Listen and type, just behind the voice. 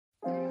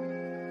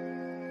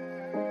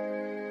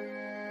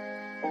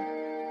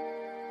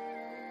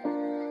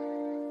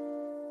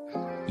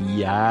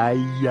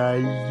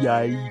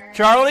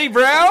Charlie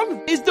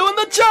Brown? He's doing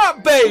the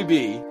chop,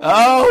 baby!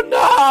 Oh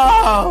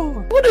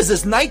no! What is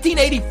this,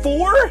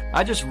 1984?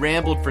 I just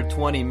rambled for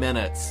 20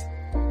 minutes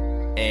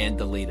and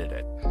deleted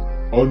it.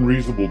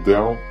 Unreasonable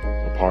Doubt,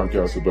 a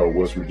podcast about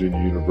West Virginia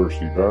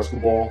University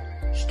basketball,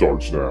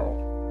 starts now.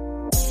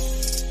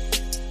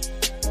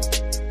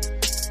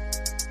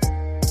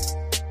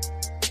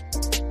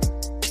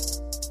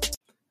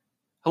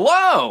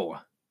 Hello!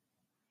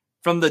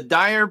 From the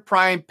Dyer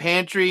Prime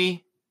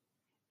Pantry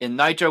in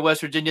Nitro,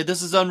 West Virginia,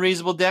 this is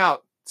Unreasonable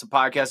Doubt. It's a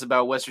podcast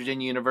about West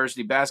Virginia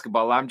University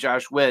basketball. I'm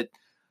Josh Witt.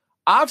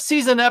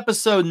 Offseason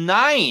episode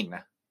 9.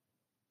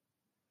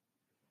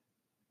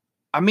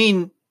 I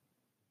mean,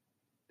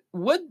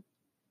 what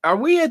are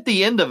we at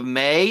the end of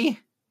May?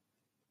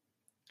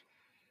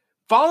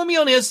 Follow me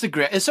on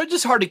Instagram. It's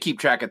just hard to keep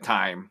track of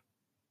time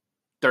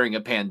during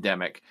a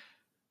pandemic.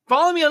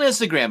 Follow me on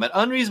Instagram at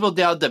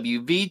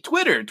UnreasonableDoubtWV.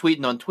 Twitter,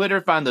 tweeting on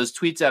Twitter. Find those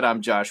tweets at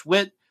I'm Josh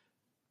Witt.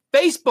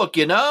 Facebook,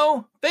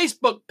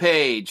 Facebook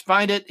page.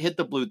 Find it, hit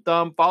the blue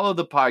thumb, follow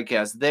the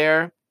podcast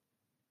there.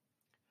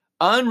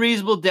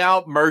 Unreasonable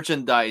Doubt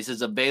merchandise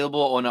is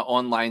available on an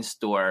online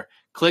store.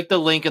 Click the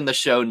link in the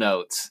show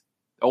notes,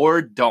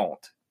 or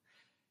don't.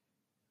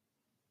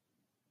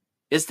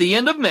 It's the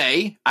end of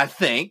May, I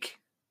think.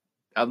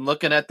 I'm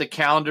looking at the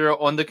calendar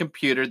on the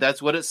computer.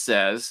 That's what it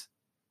says.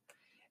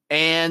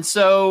 And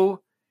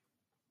so,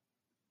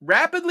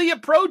 rapidly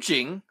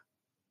approaching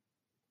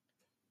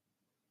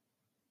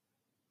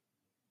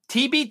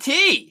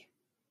TBT,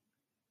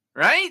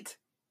 right?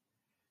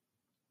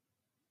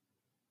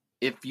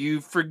 If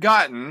you've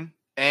forgotten,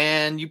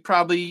 and you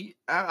probably,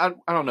 I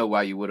don't know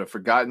why you would have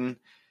forgotten,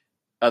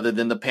 other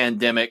than the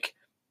pandemic,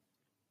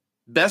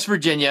 West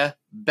Virginia,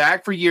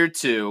 back for year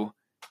 2,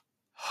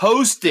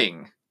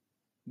 hosting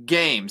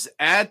games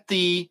at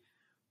the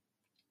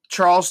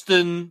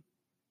Charleston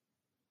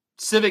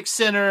Civic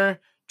Center,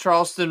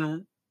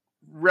 Charleston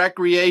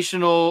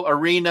Recreational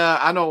Arena.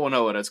 I don't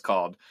know what it's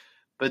called,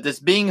 but it's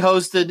being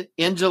hosted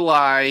in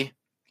July,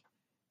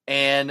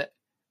 and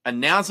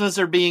announcements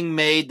are being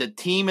made. The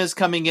team is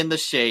coming into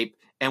shape,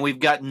 and we've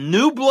got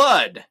new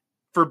blood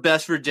for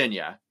West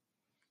Virginia.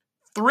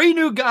 3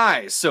 new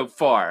guys so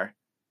far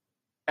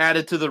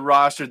added to the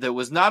roster that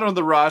was not on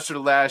the roster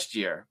last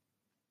year.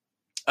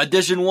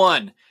 Addition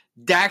 1,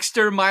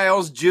 Daxter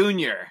Miles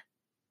Jr.,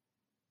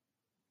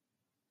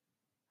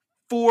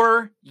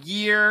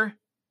 4-year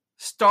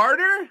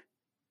starter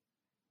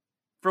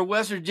for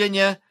West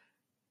Virginia.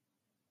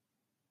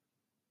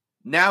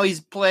 Now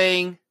he's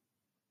playing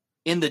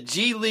in the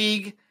G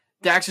League.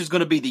 Daxter's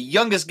going to be the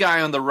youngest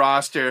guy on the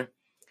roster.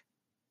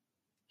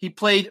 He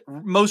played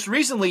most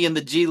recently in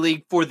the G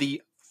League for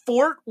the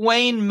Fort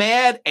Wayne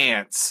Mad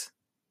Ants.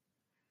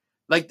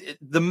 Like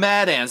the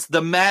Mad Ants,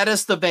 the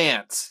maddest of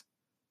ants.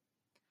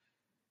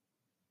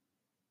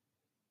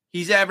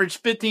 He's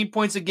averaged 15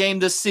 points a game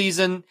this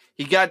season.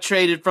 He got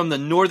traded from the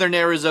Northern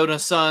Arizona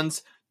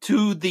Suns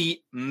to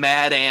the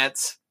Mad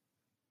Ants.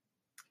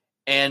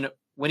 And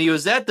when he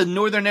was at the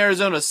Northern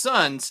Arizona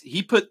Suns,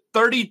 he put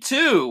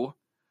 32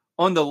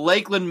 on the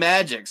Lakeland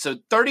Magic. So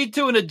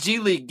 32 in a G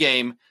League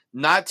game,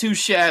 not too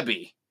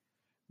shabby.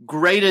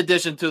 Great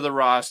addition to the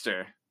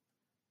roster.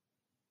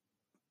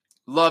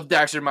 Love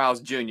Daxter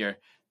Miles Jr.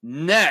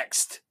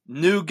 Next,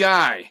 new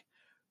guy.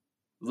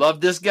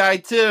 Love this guy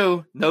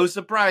too. No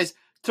surprise.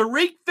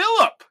 Tariq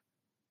Phillip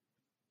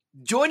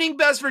joining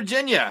West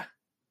Virginia.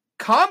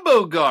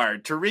 Combo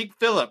guard, Tariq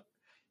Phillip.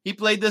 He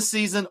played this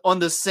season on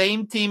the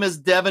same team as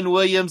Devin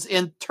Williams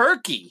in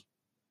Turkey.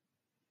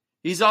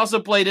 He's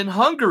also played in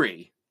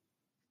Hungary,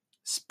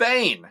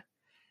 Spain.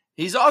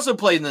 He's also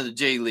played in the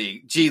G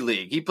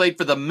League. He played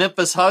for the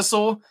Memphis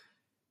Hustle,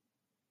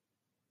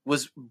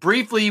 was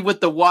briefly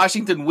with the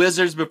Washington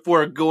Wizards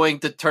before going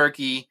to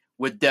Turkey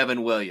with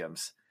Devin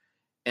Williams.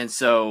 And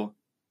so,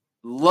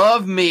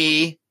 love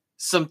me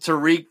some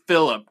Tariq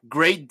Phillip.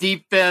 Great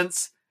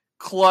defense,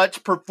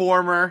 clutch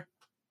performer.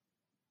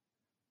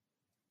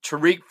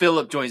 Tariq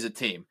Phillip joins the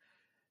team.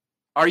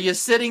 Are you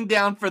sitting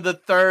down for the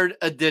 3rd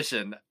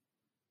edition?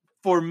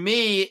 For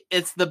me,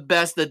 it's the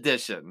best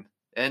edition.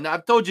 And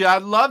I've told you I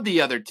love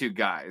the other 2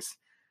 guys.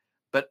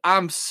 But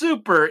I'm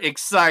super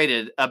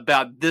excited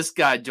about this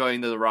guy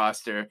joining the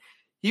roster.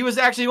 He was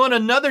actually on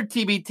another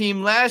TB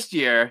team last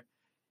year.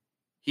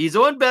 He's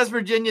on West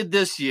Virginia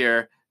this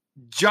year.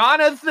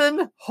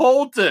 Jonathan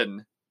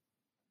Holton.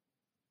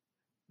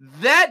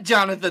 That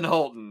Jonathan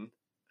Holton.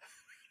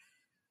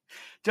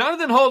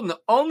 Jonathan Holton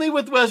only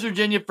with West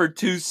Virginia for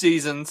 2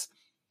 seasons,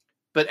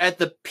 but at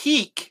the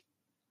peak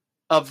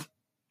of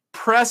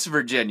Press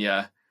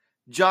Virginia,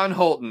 John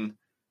Holton,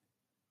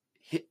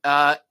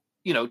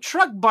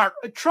 Truck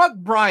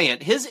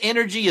Bryant, his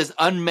energy is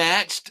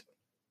unmatched,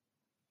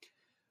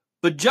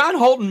 but John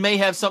Holton may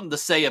have something to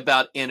say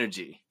about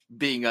energy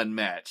being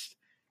unmatched.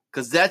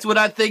 Because that's what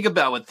I think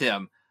about with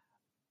him.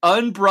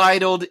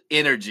 Unbridled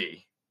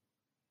energy.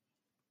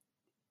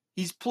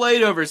 He's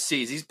played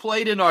overseas. He's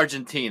played in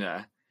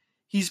Argentina.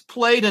 He's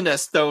played in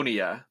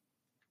Estonia.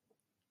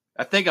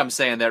 I think I'm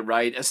saying that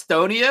right.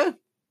 Estonia?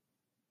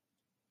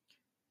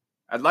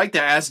 I'd like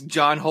to ask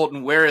John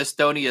Holton, where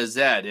Estonia is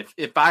at.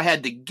 If I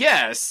had to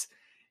guess,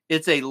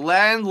 it's a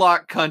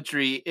landlocked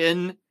country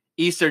in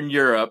Eastern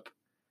Europe,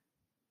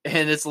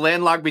 and it's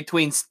landlocked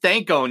between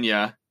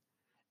Stankonia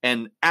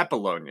and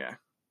Apollonia.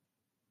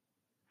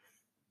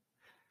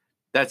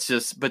 That's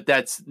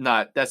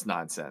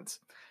nonsense.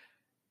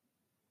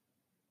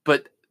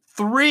 But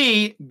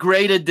 3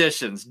 great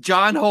additions: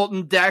 John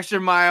Holton,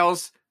 Daxter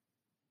Miles,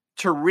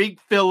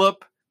 Tariq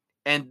Phillip,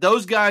 and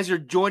those guys are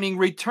joining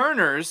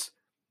returners.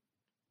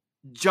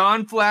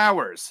 John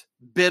Flowers,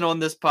 been on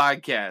this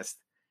podcast.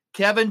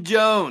 Kevin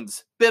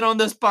Jones, been on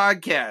this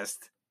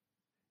podcast.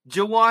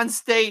 Jawan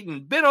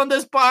Staten, been on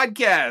this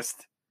podcast.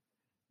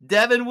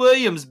 Devin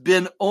Williams,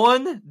 been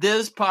on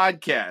this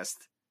podcast.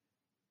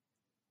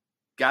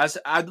 Guys,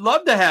 I'd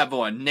love to have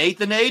on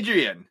Nathan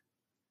Adrian,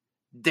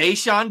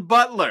 Deshaun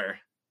Butler,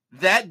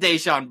 that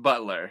Deshaun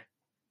Butler,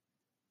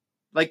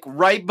 like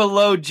right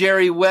below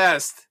Jerry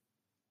West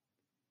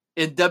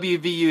in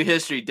WVU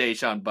history,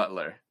 Deshaun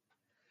Butler.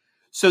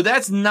 So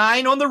that's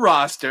 9 on the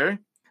roster.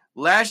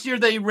 Last year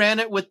they ran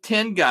it with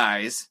 10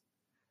 guys.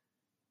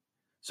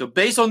 So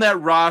based on that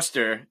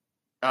roster,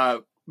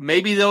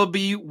 maybe there'll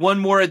be one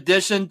more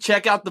addition.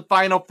 Check out the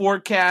final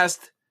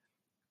forecast.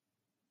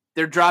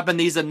 They're dropping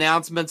these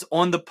announcements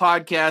on the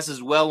podcast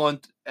as well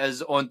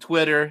as on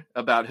Twitter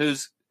about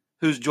who's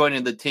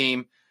joining the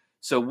team.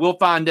 So we'll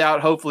find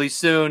out hopefully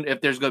soon if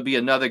there's going to be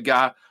another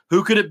guy.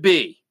 Who could it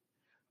be?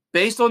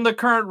 Based on the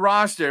current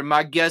roster,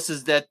 my guess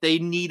is that they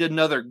need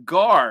another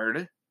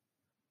guard.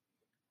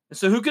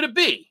 So who could it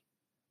be?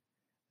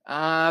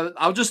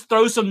 I'll just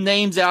throw some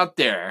names out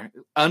there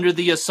under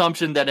the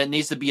assumption that it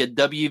needs to be a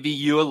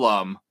WVU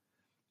alum.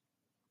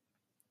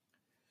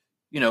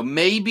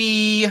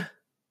 Maybe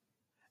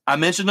I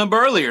mentioned him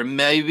earlier.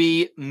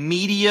 Maybe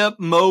media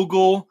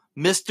mogul,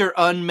 Mr.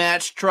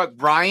 Unmatched Truck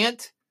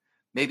Bryant.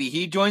 Maybe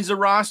he joins the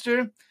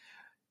roster.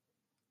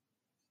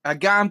 A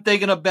guy I'm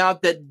thinking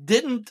about that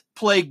didn't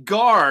play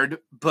guard,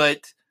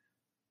 but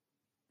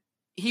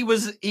he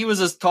was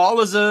as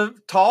tall as a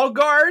tall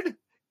guard.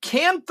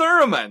 Cam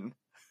Thurman.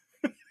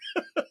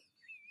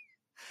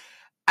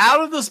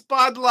 Out of the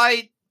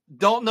spotlight.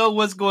 Don't know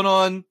what's going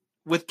on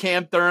with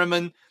Cam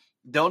Thurman.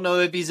 Don't know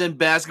if he's in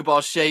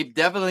basketball shape.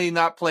 Definitely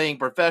not playing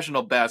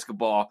professional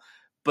basketball.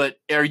 But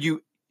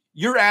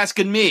you're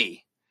asking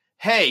me,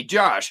 hey,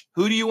 Josh,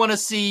 who do you want to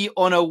see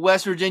on a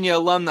West Virginia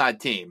alumni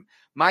team?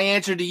 My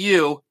answer to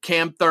you,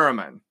 Cam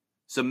Thurman.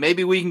 So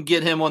maybe we can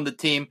get him on the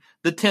team,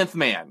 the 10th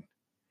man.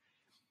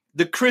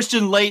 The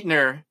Christian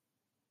Laettner.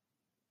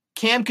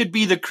 Cam could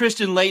be the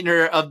Christian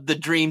Laettner of the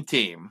dream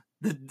team.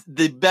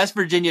 The West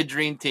Virginia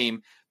dream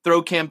team.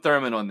 Throw Cam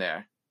Thurman on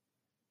there.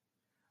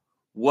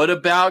 What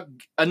about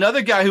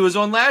another guy who was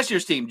on last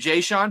year's team,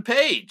 Jay Sean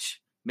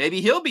Page?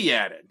 Maybe he'll be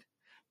added.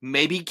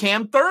 Maybe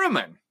Cam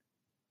Thurman.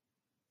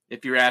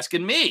 If you're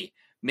asking me.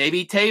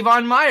 Maybe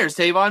Tavon Myers.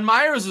 Tavon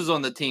Myers was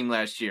on the team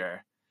last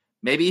year.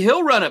 Maybe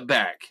he'll run it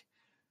back.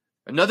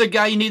 Another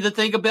guy you need to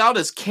think about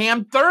is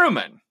Cam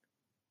Thurman.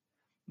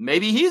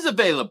 Maybe he's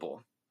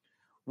available.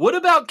 What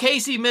about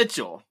Casey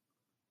Mitchell?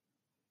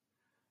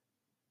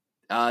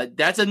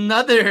 That's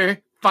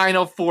another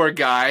Final Four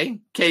guy,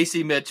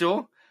 Casey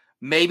Mitchell.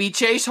 Maybe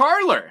Chase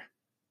Harler.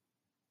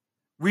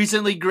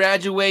 Recently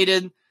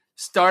graduated,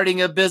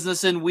 starting a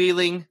business in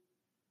Wheeling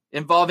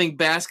involving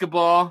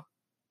basketball.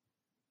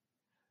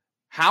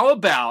 How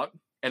about,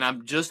 and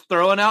I'm just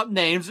throwing out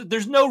names,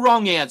 there's no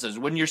wrong answers.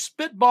 When you're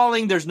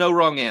spitballing, there's no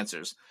wrong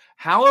answers.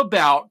 How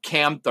about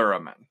Cam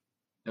Thurman?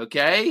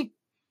 Okay?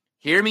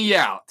 Hear me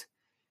out.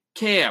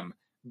 Cam,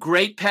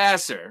 great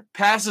passer,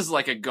 passes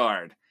like a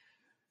guard,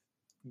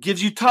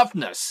 gives you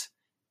toughness,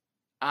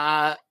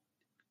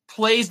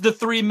 plays the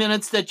 3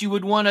 minutes that you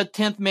would want a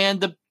 10th man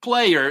to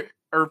play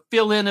or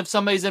fill in if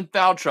somebody's in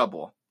foul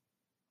trouble.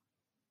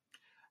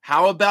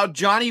 How about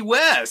Johnny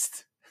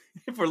West?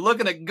 If we're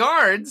looking at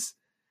guards,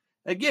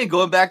 again,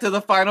 going back to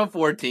the Final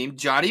Four team,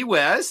 Johnny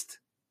West.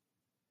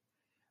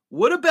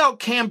 What about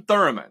Cam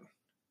Thurman?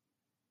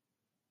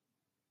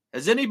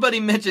 Has anybody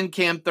mentioned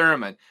Cam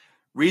Thurman?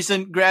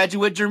 Recent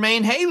graduate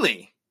Jermaine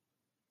Haley.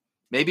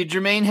 Maybe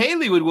Jermaine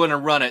Haley would want to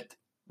run it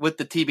with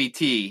the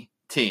TBT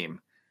team.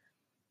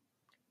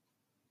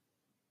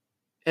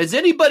 Has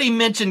anybody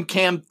mentioned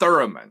Cam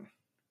Thurman?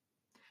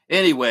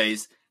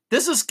 Anyways,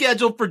 this is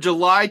scheduled for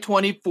July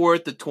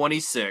 24th to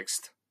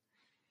 26th.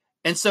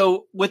 And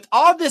so with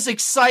all this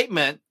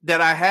excitement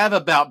that I have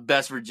about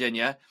West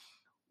Virginia,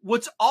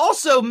 what's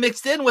also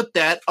mixed in with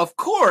that, of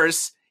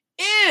course,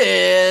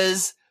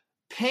 is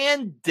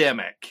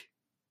pandemic.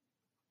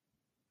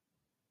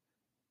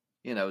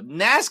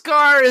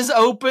 NASCAR is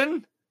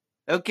open,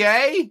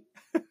 okay?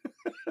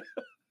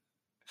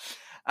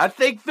 I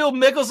think Phil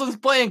Mickelson's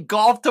playing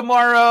golf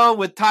tomorrow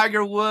with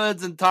Tiger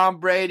Woods and Tom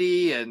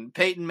Brady and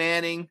Peyton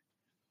Manning.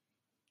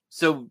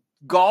 So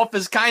golf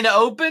is kind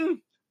of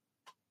open.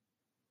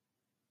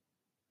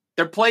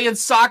 They're playing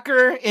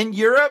soccer in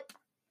Europe.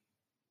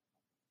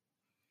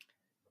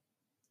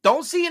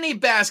 Don't see any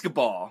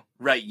basketball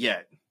right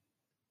yet.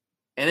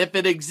 And if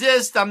it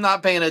exists, I'm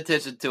not paying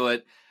attention to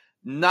it.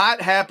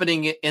 not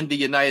happening in the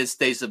United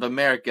States of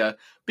America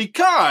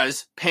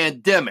because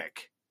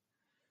pandemic.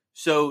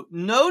 So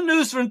no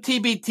news from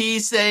TBT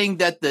saying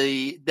that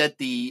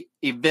the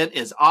event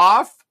is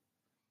off.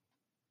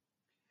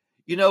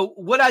 You know,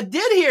 what I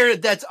did hear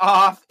that's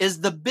off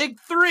is the Big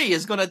Three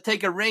is going to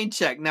take a rain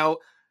check. Now,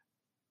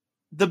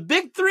 the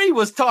Big Three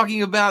was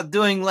talking about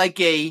doing like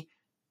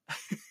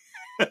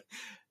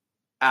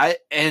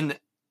and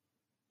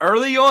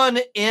early on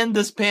in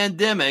this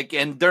pandemic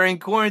and during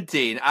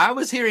quarantine, I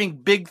was hearing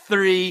Big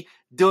Three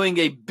doing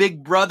a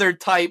Big Brother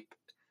type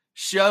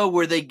show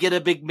where they get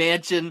a big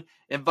mansion,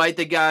 invite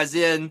the guys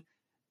in,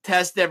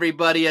 test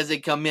everybody as they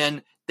come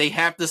in. They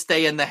have to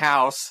stay in the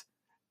house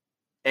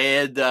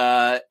and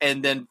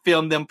then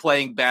film them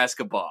playing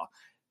basketball.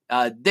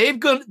 They've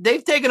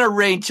taken a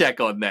rain check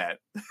on that.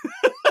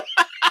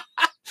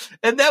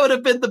 And that would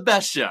have been the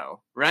best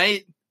show,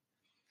 right?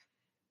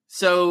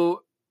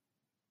 So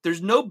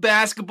there's no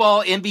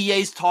basketball.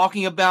 NBA's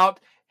talking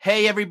about,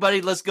 hey,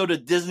 everybody, let's go to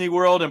Disney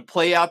World and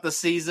play out the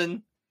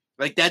season.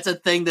 Like, that's a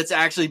thing that's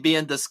actually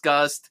being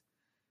discussed.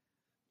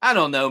 I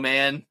don't know,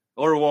 man,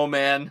 or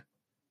woman.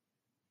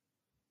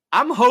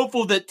 I'm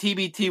hopeful that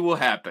TBT will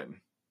happen.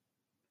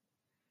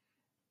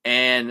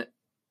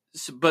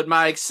 But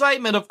my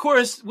excitement, of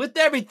course, with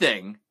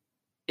everything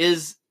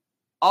is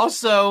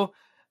also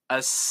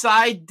a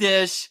side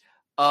dish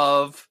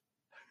of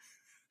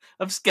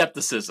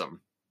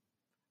skepticism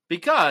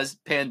because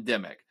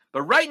pandemic.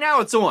 But right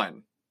now it's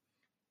on.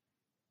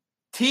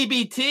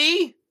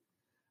 TBT,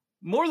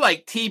 more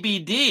like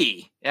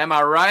TBD. Am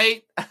I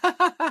right?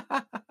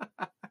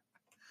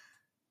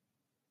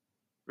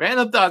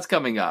 Random thoughts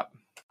coming up.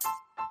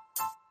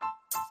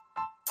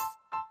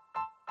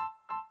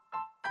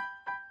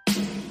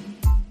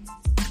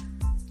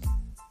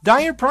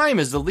 Dyer Prime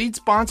is the lead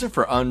sponsor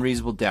for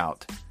Unreasonable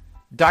Doubt.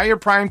 Dyer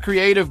Prime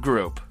Creative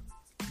Group.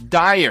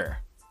 Dyer,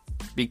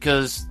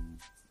 because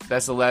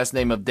that's the last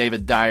name of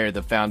David Dyer,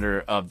 the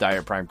founder of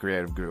Dyer Prime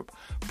Creative Group.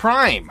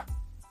 Prime.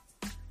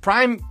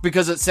 Prime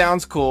because it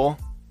sounds cool.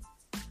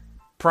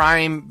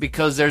 Prime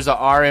because there's a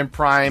R in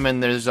Prime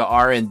and there's a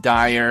R in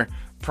Dyer.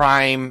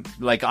 Prime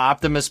like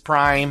Optimus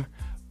Prime.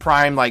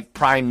 Prime like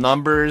prime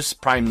numbers.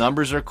 Prime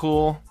numbers are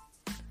cool.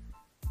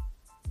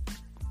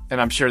 And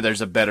I'm sure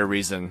there's a better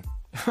reason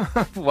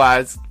why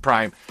it's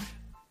Prime.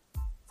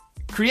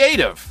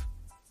 Creative.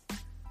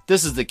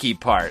 This is the key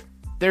part.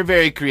 They're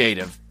very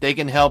creative. They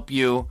can help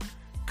you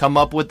come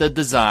up with a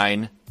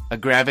design, a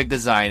graphic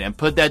design, and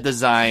put that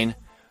design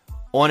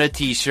on a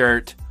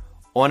t-shirt,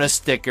 on a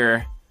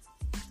sticker.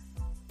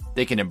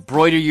 They can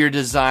embroider your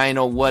design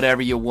on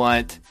whatever you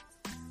want.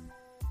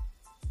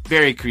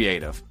 Very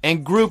creative.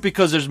 And group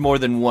because there's more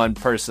than one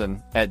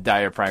person at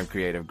Dyer Prime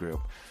Creative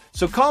Group.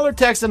 So call or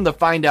text them to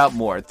find out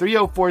more.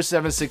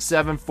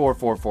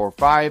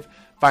 304-767-4445.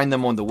 Find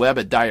them on the web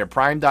at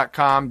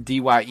dyerprime.com,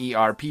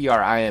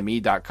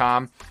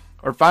 dyerprime.com,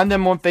 or find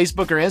them on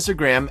Facebook or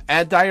Instagram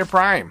at Dyer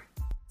Prime.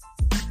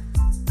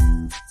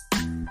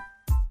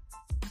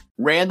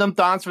 Random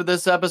thoughts for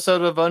this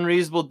episode of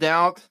Unreasonable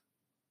Doubt.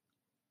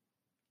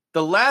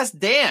 The Last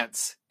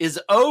Dance is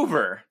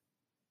over.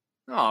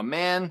 Oh,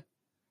 man.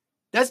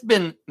 That's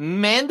been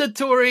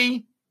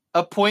mandatory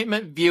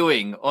appointment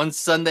viewing on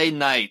Sunday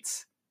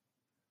nights.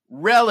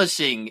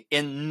 Relishing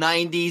in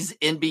 90s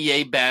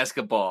NBA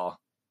basketball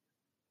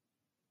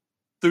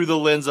through the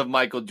lens of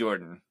Michael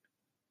Jordan.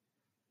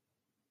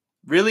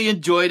 Really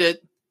enjoyed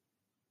it.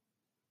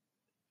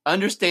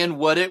 Understand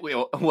what it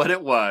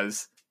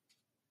was.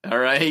 All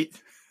right.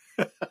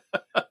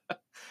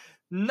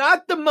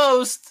 Not the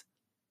most,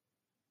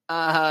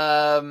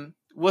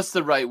 what's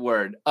the right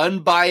word?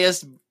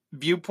 Unbiased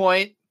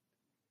viewpoint.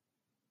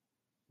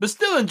 But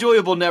still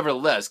enjoyable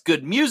nevertheless.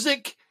 Good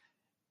music,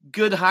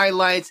 good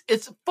highlights.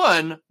 It's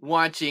fun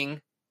watching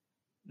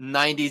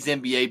 90s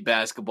NBA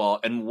basketball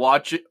and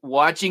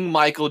watching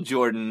Michael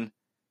Jordan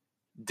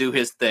do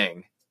his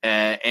thing.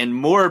 And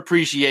more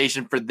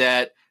appreciation for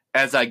that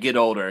as I get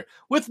older.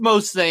 With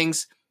most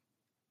things,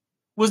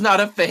 was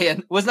not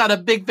a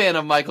big fan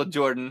of Michael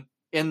Jordan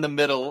in the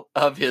middle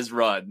of his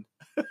run.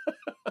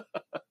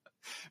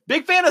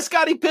 Big fan of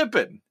Scottie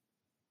Pippen.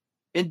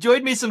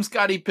 Enjoyed me some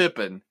Scottie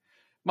Pippen.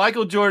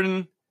 Michael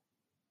Jordan,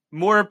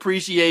 more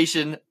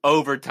appreciation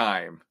over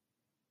time.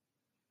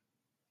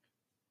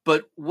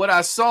 But what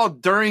I saw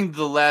during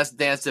The Last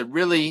Dance that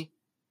really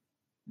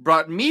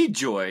brought me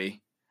joy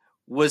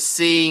was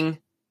seeing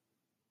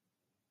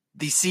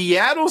the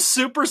Seattle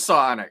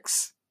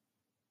Supersonics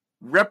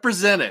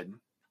represented.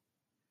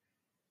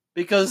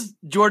 Because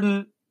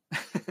Jordan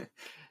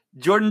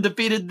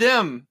defeated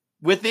them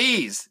with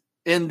ease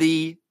in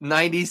the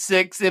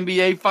 96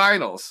 NBA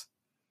Finals.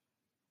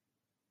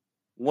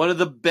 One of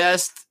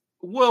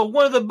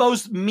the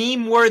most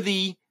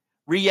meme-worthy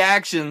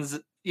reactions,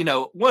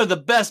 one of the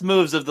best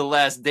moves of The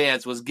Last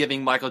Dance was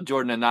giving Michael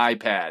Jordan an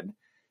iPad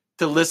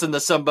to listen to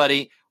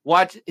somebody,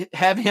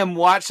 have him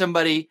watch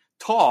somebody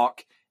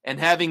talk, and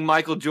having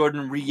Michael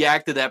Jordan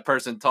react to that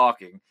person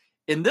talking.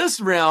 In this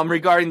realm,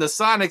 regarding the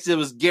Sonics, it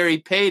was Gary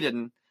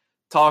Payton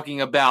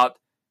talking about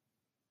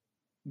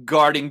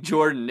guarding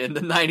Jordan in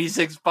the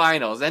 96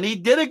 finals, and he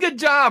did a good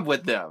job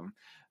with them.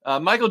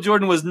 Michael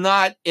Jordan was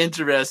not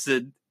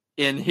interested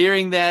in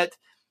hearing that,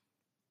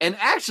 and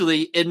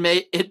actually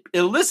it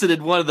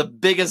elicited one of the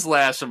biggest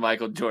laughs from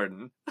Michael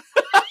Jordan.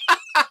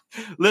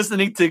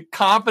 Listening to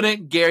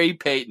confident Gary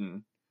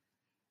Payton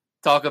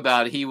talk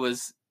about he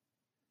was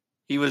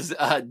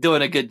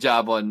doing a good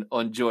job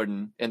on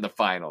Jordan in the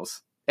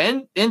finals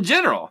and in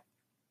general.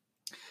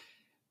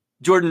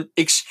 Jordan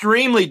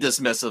extremely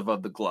dismissive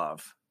of the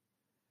glove.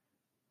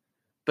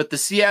 But the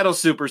Seattle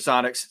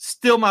Supersonics,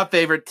 still my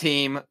favorite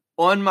team.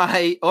 On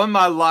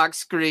my lock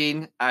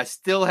screen, I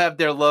still have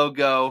their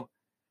logo.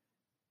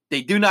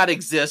 They do not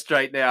exist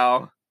right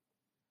now.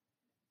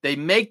 They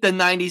make the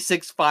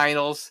 96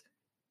 finals.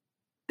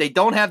 They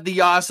don't have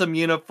the awesome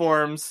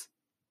uniforms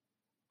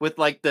with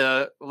like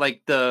I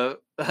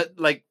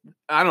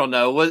don't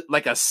know,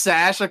 like a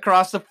sash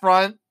across the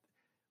front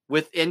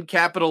with in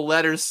capital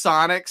letters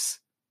Sonics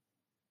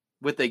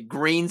with a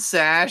green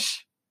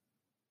sash.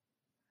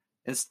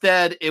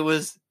 Instead, it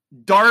was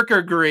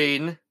darker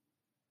green,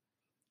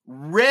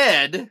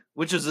 red,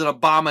 which is an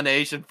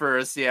abomination for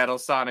a Seattle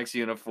Sonics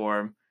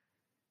uniform.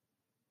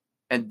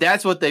 And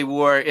that's what they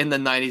wore in the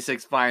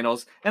 96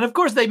 finals. And of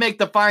course, they make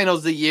the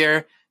finals the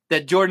year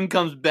that Jordan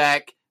comes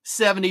back,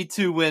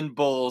 72-win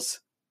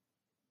Bulls.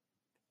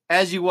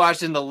 As you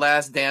watched in The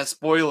Last Dance,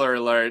 spoiler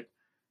alert,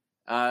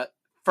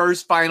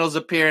 first finals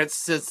appearance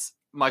since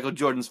Michael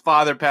Jordan's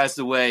father passed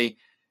away,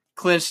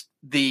 clinched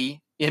the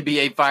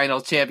NBA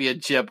Finals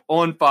championship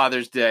on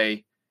Father's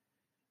Day.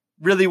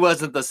 Really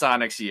wasn't the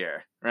Sonics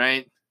year,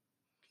 right?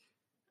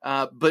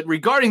 But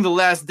regarding The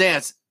Last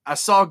Dance, I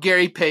saw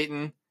Gary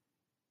Payton.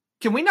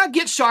 Can we not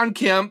get Shawn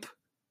Kemp?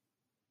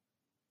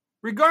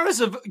 Regardless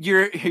of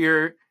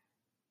your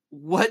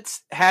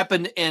what's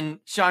happened in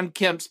Shawn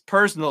Kemp's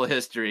personal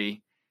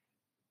history,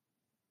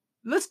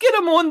 let's get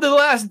him on The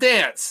Last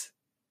Dance.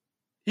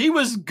 He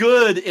was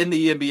good in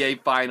the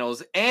NBA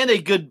Finals and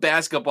a good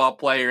basketball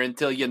player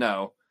until,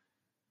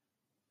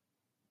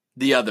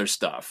 the other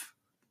stuff.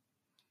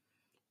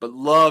 But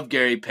love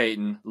Gary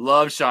Payton,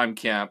 love Shawn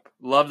Kemp,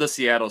 love the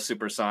Seattle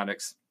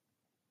Supersonics.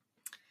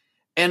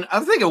 And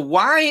I'm thinking,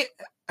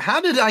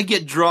 how did I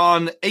get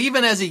drawn,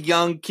 even as a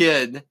young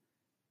kid,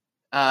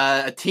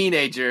 a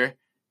teenager,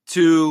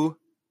 to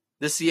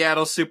the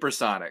Seattle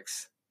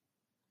Supersonics?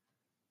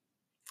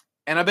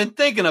 And I've been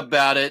thinking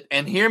about it,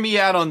 and hear me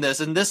out on this,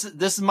 and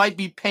this might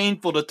be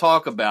painful to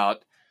talk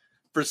about.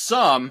 For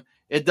some,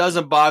 it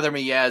doesn't bother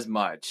me as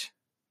much.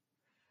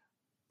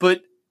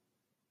 But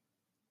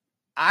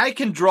I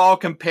can draw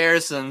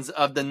comparisons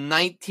of the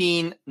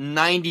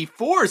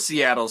 1994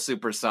 Seattle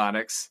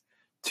Supersonics,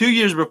 2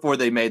 years before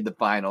they made the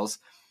finals,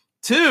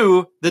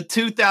 to the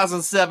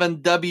 2007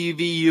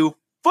 WVU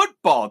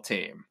football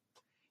team.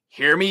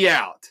 Hear me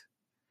out.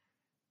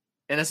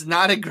 And it's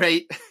not a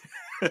great...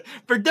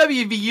 For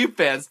WVU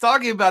fans,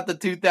 talking about the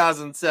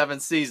 2007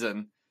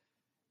 season,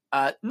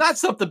 not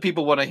something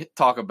people want to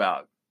talk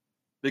about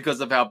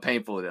because of how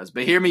painful it is.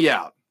 But hear me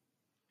out.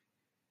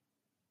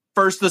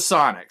 First, the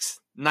Sonics,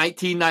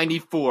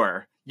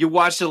 1994. You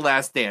watch The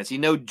Last Dance. You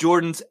know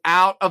Jordan's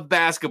out of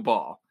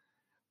basketball,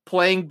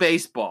 playing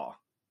baseball.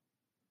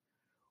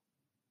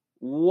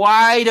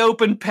 Wide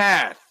open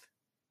path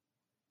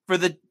for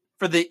the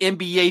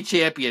NBA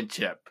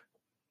championship.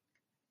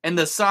 And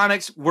the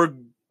Sonics were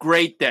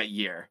great that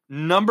year.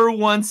 Number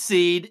 1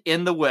 seed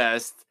in the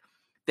West.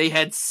 They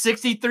had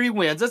 63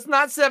 wins. That's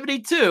not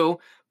 72,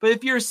 but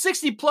if you're a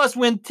 60-plus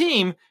win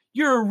team,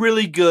 you're a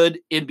really good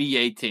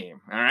NBA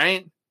team, all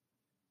right?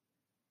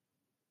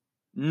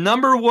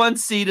 Number 1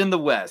 seed in the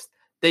West.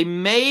 They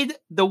made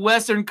the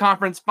Western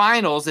Conference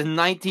Finals in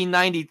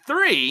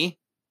 1993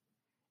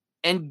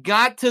 and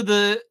got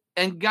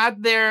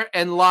there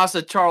and lost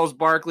to Charles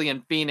Barkley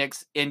and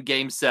Phoenix in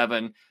Game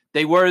 7.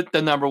 They were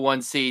the number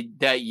 1 seed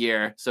that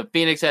year. So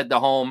Phoenix had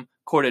the home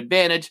court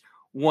advantage,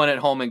 won at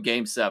home in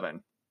Game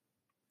 7.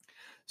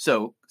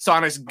 So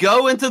Sonics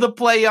go into the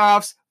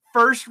playoffs.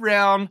 First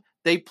round,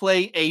 they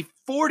play a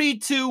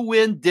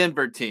 42-win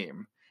Denver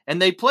team. And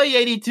they play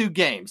 82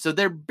 games. So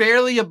they're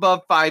barely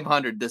above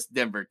 500, this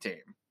Denver team.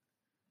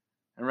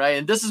 All right.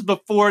 And this is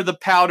before the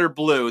powder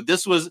blue.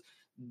 This was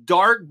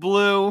dark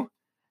blue.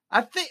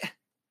 I think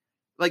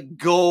like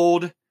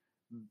gold,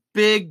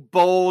 big,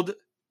 bold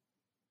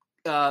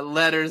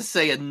letters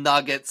saying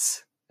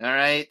Nuggets. All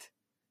right.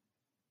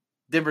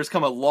 Denver's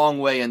come a long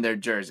way in their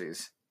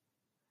jerseys.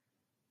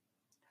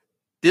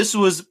 This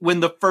was when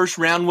the first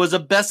round was a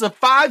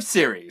best-of-5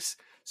 series.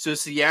 So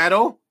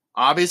Seattle,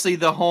 obviously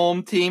the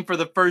home team for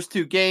the first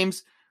 2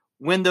 games,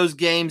 win those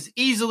games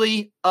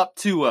easily, up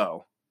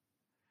 2-0.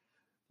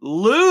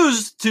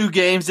 Lose 2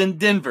 games in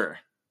Denver,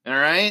 all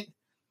right?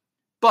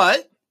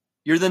 But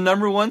you're the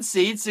number 1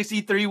 seed,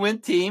 63-win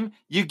team.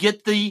 You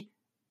get the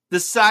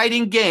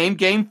deciding game,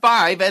 Game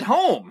 5, at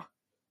home,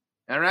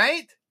 all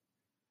right?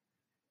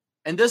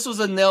 And this was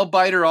a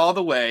nail-biter all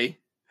the way,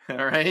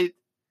 all right?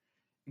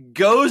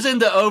 Goes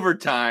into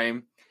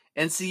overtime,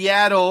 and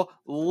Seattle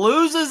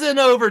loses in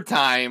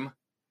overtime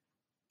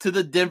to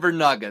the Denver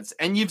Nuggets,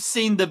 and you've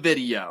seen the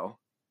video.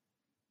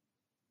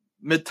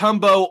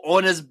 Mutombo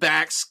on his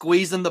back,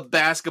 squeezing the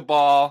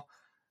basketball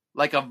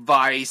like a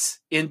vice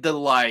in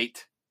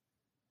delight.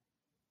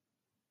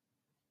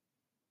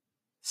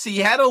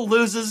 Seattle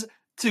loses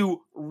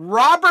to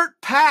Robert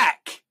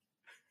Pack.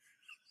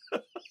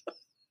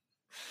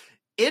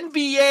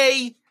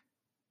 NBA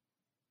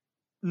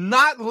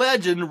not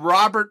legend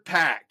Robert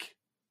Pack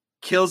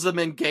kills him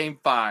in Game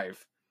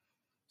 5.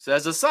 So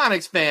as a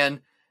Sonics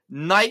fan,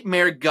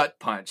 nightmare gut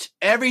punch.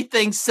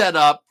 Everything set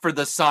up for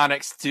the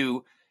Sonics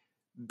to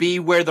be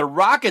where the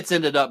Rockets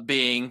ended up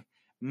being,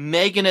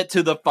 making it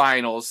to the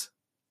finals.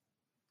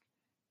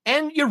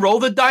 And you roll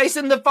the dice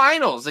in the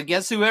finals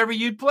against whoever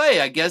you'd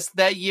play. I guess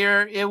that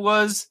year it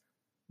was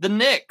the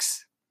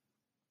Knicks.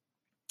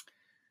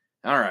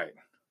 All right.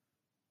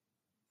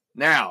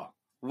 Now,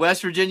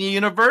 West Virginia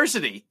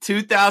University,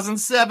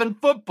 2007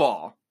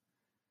 football.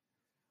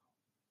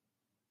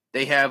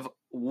 They have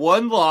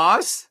one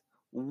loss,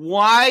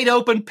 wide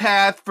open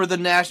path for the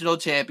national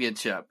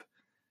championship.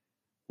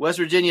 West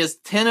Virginia is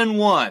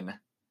 10-1.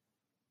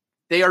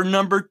 They are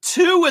number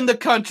 2 in the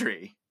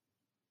country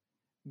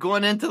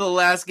going into the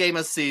last game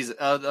of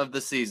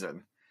the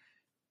season.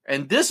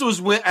 And this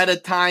was at a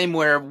time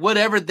where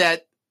whatever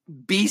that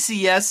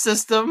BCS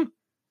system,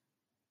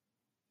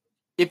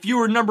 if you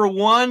were number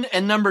 1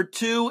 and number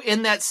 2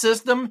 in that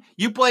system,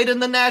 you played in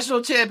the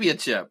national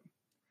championship.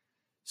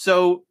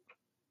 So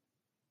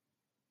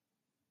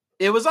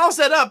it was all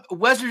set up.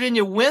 West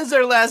Virginia wins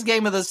their last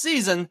game of the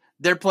season.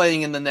 They're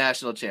playing in the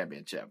national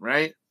championship,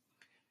 right?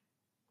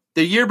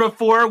 The year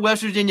before,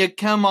 West Virginia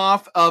come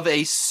off of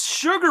a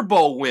Sugar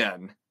Bowl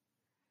win.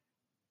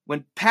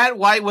 When Pat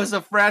White was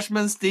a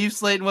freshman, Steve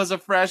Slayton was a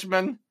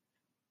freshman,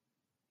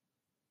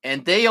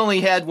 and they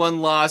only had one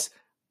loss,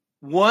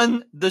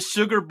 won the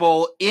Sugar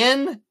Bowl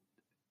in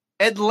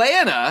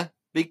Atlanta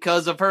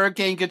because of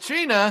Hurricane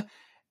Katrina,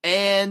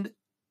 and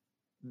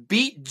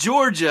beat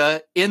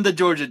Georgia in the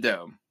Georgia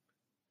Dome.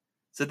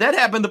 So that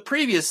happened the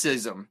previous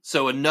season.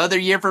 So another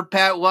year for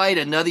Pat White,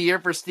 another year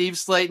for Steve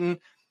Slayton.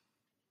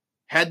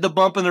 Had the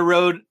bump in the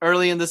road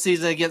early in the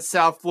season against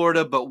South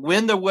Florida, but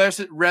win the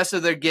rest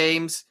of their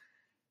games.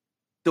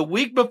 The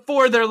week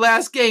before their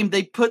last game,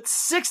 they put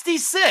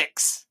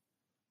 66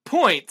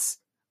 points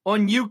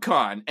on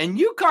UConn. And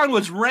UConn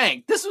was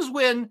ranked. This was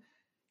when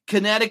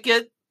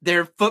Connecticut,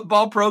 their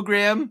football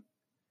program,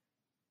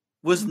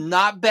 was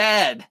not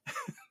bad.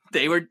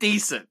 They were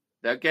decent,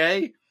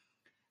 okay?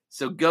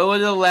 So go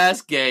into the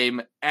last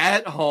game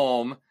at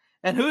home.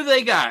 And who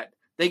they got?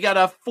 They got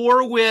a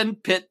 4-win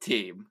Pitt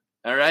team.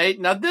 All right.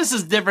 Now, this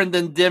is different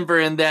than Denver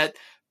in that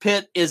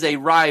Pitt is a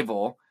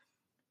rival,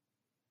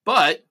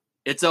 but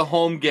it's a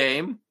home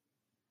game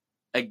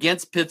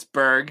against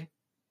Pittsburgh.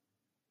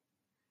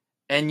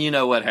 And you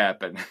know what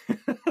happened.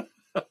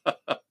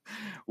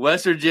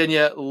 West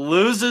Virginia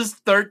loses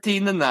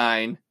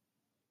 13-9,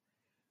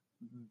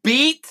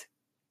 beat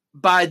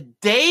by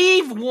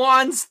Dave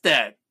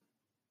Wanstead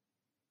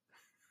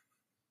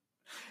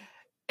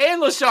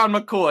and LaShawn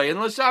McCoy. And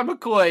LaShawn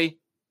McCoy,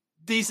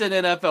 decent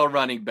NFL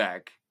running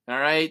back. All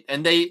right.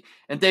 And Dave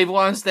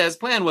Wanstead's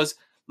plan was,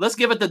 let's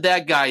give it to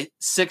that guy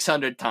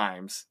 600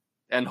 times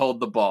and hold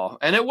the ball.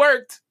 And it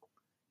worked.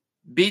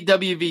 Beat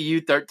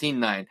WVU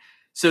 13-9.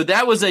 So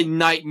that was a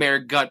nightmare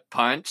gut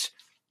punch,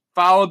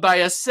 followed by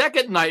a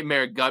second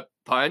nightmare gut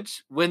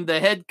punch when the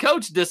head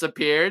coach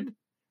disappeared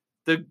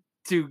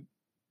to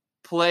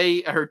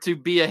play or to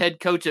be a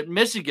head coach at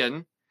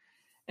Michigan.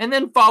 And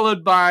then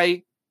followed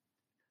by,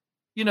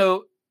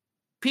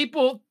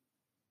 people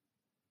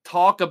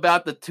talk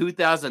about the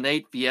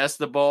 2008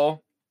 Fiesta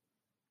Bowl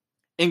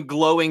in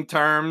glowing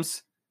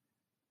terms.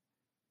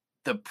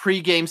 The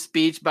pregame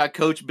speech by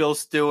Coach Bill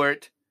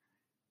Stewart,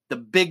 the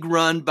big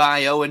run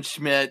by Owen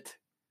Schmidt,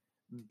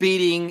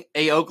 beating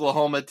a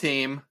Oklahoma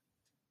team.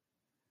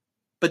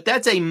 But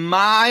that's a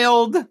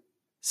mild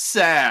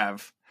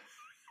salve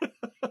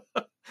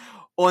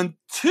on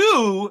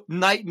 2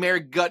 nightmare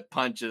gut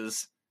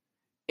punches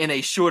in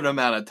a short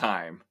amount of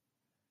time.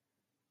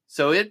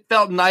 So it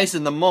felt nice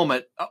in the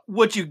moment.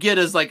 What you get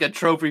is like a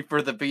trophy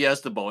for the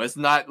Fiesta Bowl. It's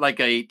not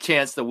like a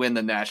chance to win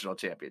the national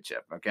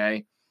championship,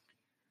 okay?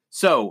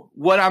 So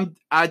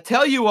I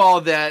tell you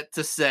all that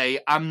to say,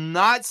 I'm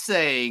not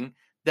saying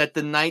that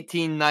the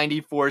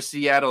 1994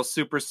 Seattle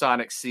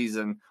Supersonics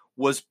season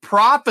was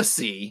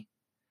prophecy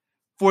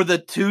for the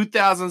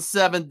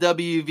 2007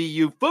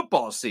 WVU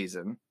football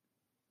season.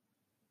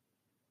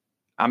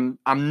 I'm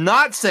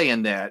not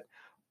saying that,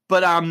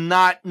 but I'm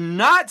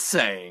not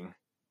saying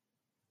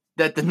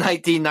that the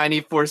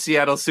 1994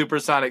 Seattle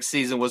Supersonics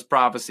season was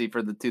prophecy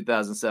for the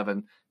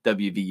 2007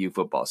 WVU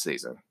football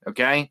season.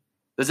 Okay?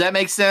 Does that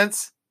make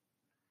sense?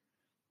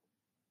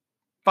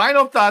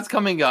 Final thoughts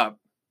coming up.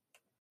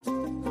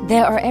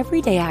 There are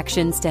everyday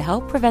actions to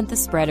help prevent the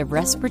spread of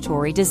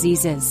respiratory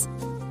diseases.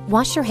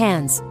 Wash your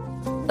hands.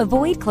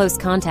 Avoid close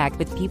contact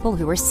with people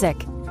who are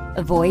sick.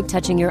 Avoid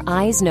touching your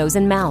eyes, nose,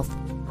 and mouth.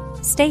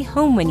 Stay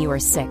home when you are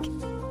sick.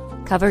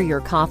 Cover your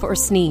cough or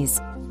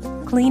sneeze.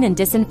 clean and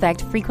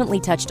disinfect frequently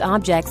touched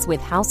objects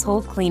with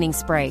household cleaning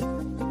spray.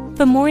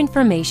 For more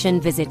information,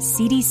 visit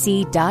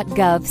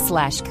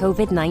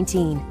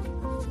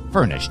cdc.gov/COVID-19.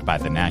 Furnished by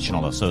the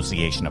National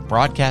Association of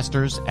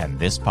Broadcasters and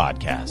this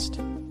podcast.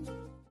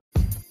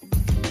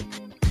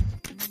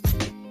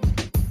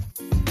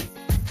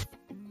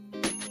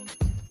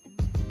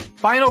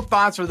 Final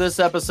thoughts for this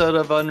episode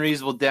of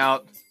Unreasonable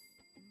Doubt.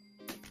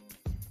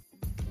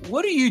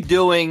 What are you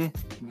doing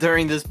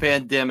during this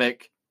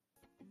pandemic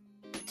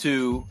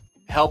to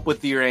help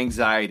with your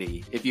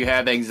anxiety, if you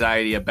have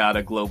anxiety about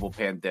a global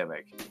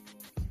pandemic?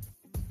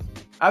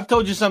 I've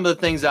told you some of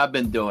the things I've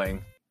been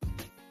doing.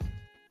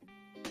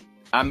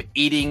 I'm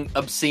eating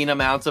obscene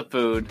amounts of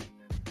food.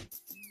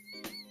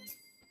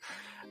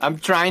 I'm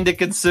trying to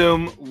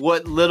consume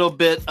what little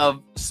bit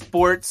of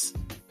sports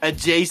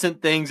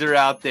adjacent things are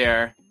out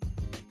there.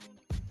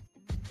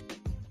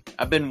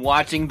 I've been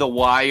watching The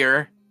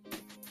Wire.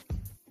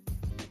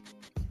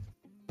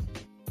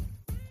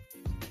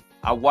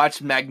 I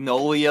watched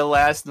Magnolia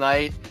last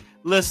night.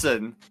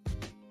 Listen,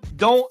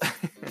 don't...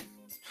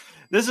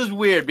 This is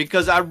weird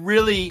because I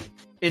really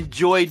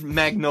enjoyed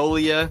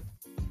Magnolia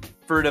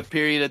for a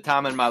period of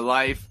time in my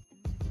life.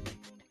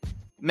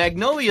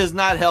 Magnolia is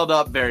not held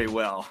up very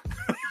well.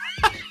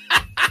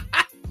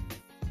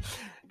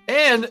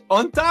 And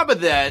on top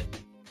of that,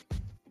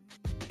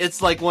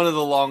 it's like one of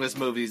the longest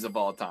movies of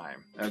all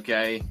time,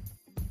 okay?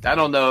 I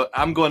don't know.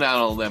 I'm going out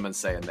on a limb and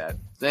saying that.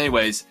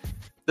 Anyways,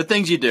 the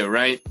things you do,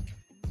 right?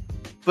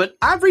 But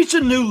I've reached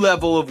a new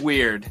level of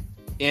weird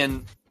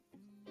in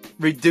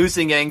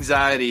reducing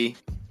anxiety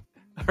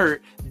or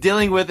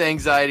dealing with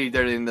anxiety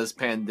during this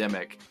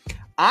pandemic.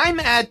 I'm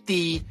at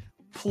the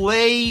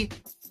play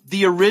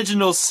the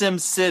original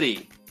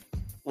SimCity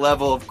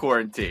level of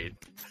quarantine.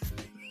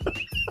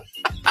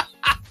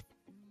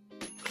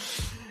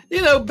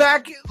 You know,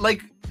 back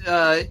like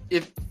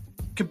if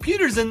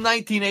computers in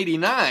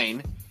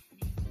 1989,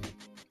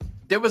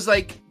 there was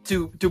like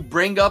to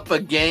bring up a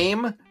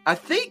game. I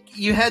think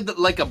you had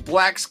like a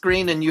black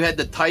screen and you had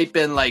to type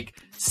in like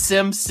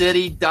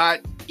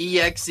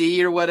SimCity.exe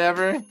or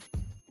whatever,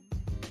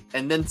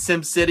 and then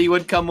SimCity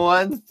would come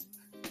on.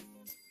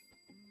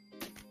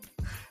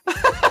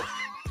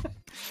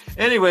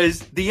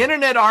 Anyways, the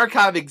Internet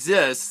Archive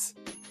exists,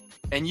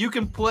 and you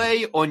can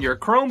play on your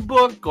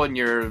Chromebook,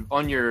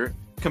 on your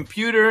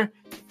computer.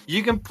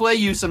 You can play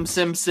you some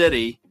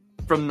SimCity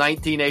from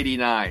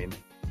 1989,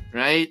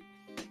 right?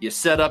 You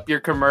set up your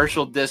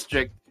commercial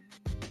district.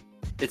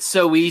 It's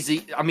so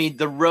easy. I mean,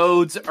 the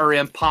roads are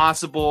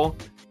impossible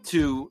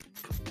to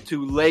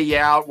lay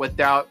out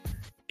without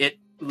it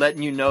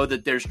letting you know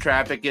that there's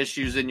traffic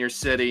issues in your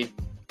city.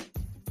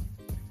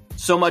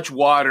 So much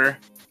water.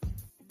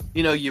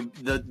 You know,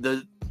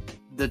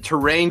 the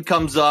terrain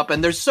comes up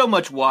and there's so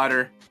much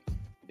water,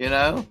 you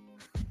know?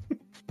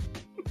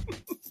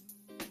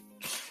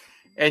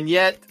 And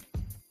yet,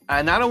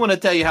 and I don't want to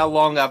tell you how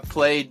long I've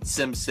played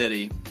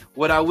SimCity.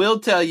 What I will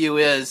tell you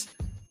is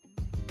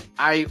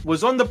I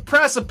was on the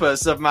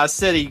precipice of my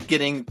city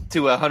getting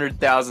to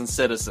 100,000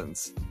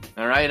 citizens.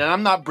 All right. And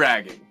I'm not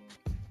bragging,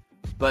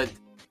 but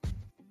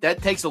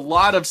that takes a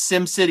lot of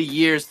SimCity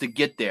years to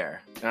get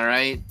there. All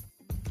right.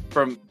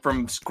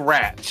 From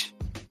scratch.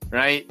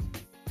 Right.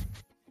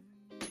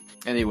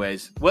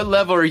 Anyways, what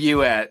level are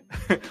you at?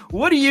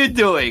 What are you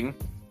doing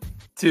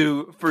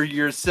for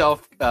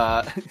yourself,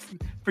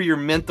 for your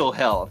mental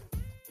health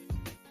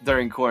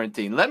during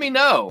quarantine? Let me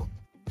know.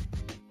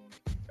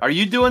 Are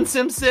you doing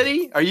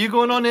SimCity? Are you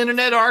going on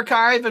Internet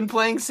Archive and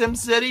playing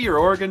SimCity or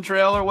Oregon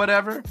Trail or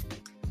whatever?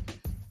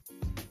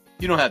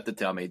 You don't have to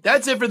tell me.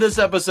 That's it for this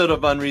episode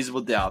of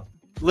Unreasonable Doubt.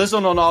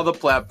 Listen on all the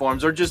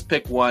platforms or just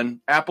pick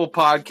one. Apple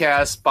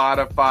Podcasts,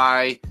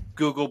 Spotify,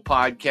 Google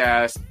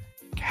Podcasts,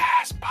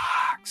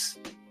 CastBox.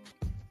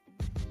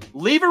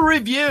 Leave a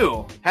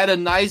review. Had a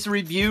nice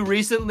review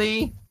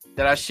recently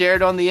that I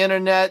shared on the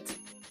internet.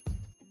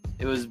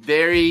 It was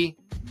very,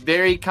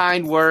 very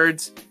kind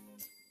words.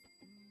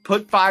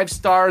 Put 5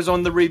 stars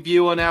on the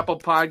review on Apple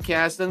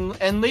Podcasts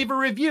and leave a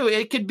review.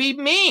 It could be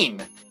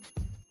mean.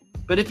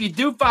 But if you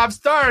do 5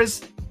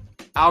 stars,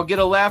 I'll get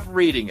a laugh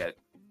reading it.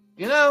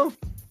 You know?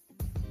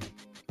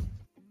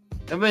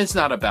 I mean, it's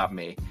not about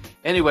me.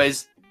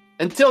 Anyways,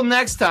 until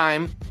next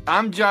time,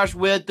 I'm Josh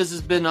Witt. This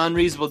has been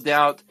Unreasonable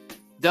Doubt.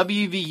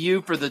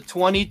 WVU for the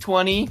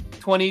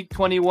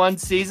 2020-2021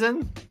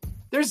 season.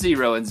 They're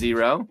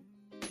 0-0.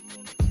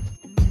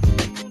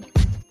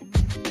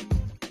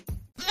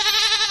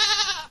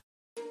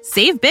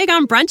 Save big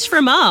on brunch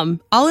for mom,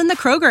 all in the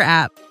Kroger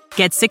app.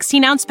 Get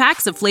 16-ounce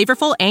packs of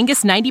flavorful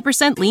Angus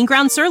 90% lean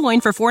ground sirloin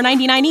for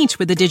 $4.99 each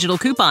with a digital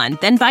coupon.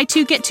 Then buy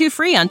 2, get 2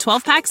 free on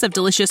 12 packs of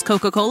delicious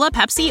Coca-Cola,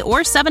 Pepsi, or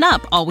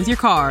 7-Up, all with your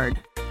card.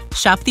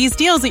 Shop these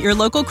deals at your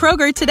local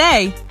Kroger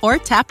today, or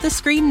tap the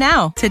screen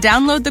now to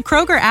download the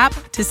Kroger app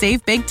to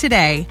save big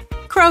today.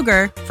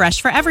 Kroger,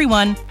 fresh for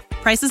everyone.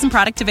 Prices and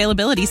product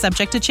availability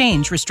subject to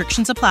change.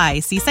 Restrictions apply.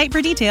 See site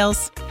for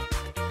details.